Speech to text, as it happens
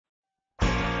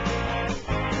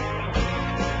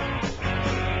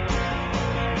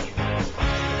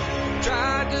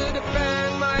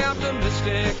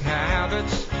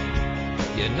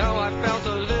know I felt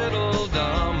a little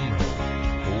dumb,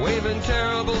 waving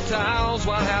terrible towels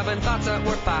while having thoughts that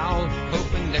were foul,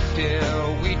 hoping next year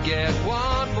we'd get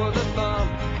one for the thumb.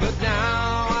 But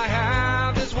now I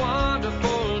have this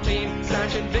wonderful team,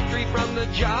 snatching victory from the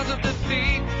jaws of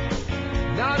defeat.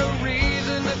 Not a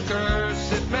reason to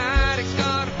curse if Maddox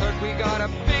got hurt. We got a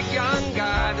big young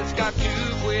guy that's got 2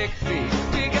 quick feet.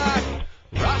 We got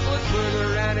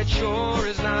Roethlisberger, and it sure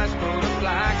is nice. Put a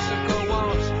Plaxico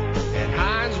once, and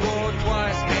Hines Ward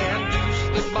twice, and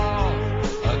deuce the ball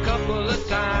a couple of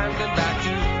times, and back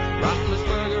to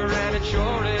Roethlisberger, and it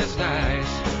sure is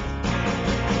nice.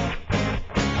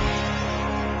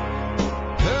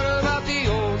 Heard about the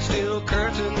old steel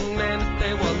curtain men,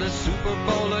 they won the Super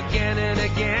Bowl again and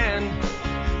again.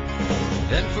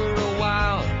 Then for a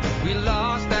while we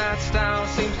lost that style.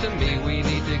 Seems to me we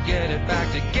need to get it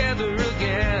back together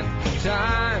again.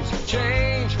 Times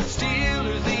change,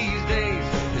 Steelers these days.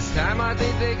 This time I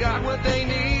think they got what they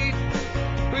need.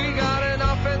 We got an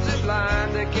offensive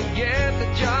line that can get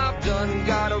the job done.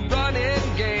 Got a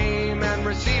running game and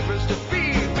receivers to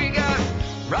feed. We got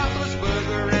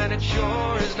Roethlisberger, and it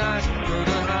sure is nice. For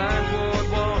the Hines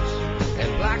Ward once,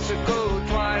 and Plaxico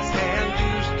twice, and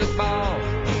deuce the ball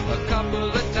a couple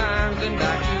of times, and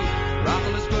back to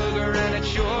Roethlisberger.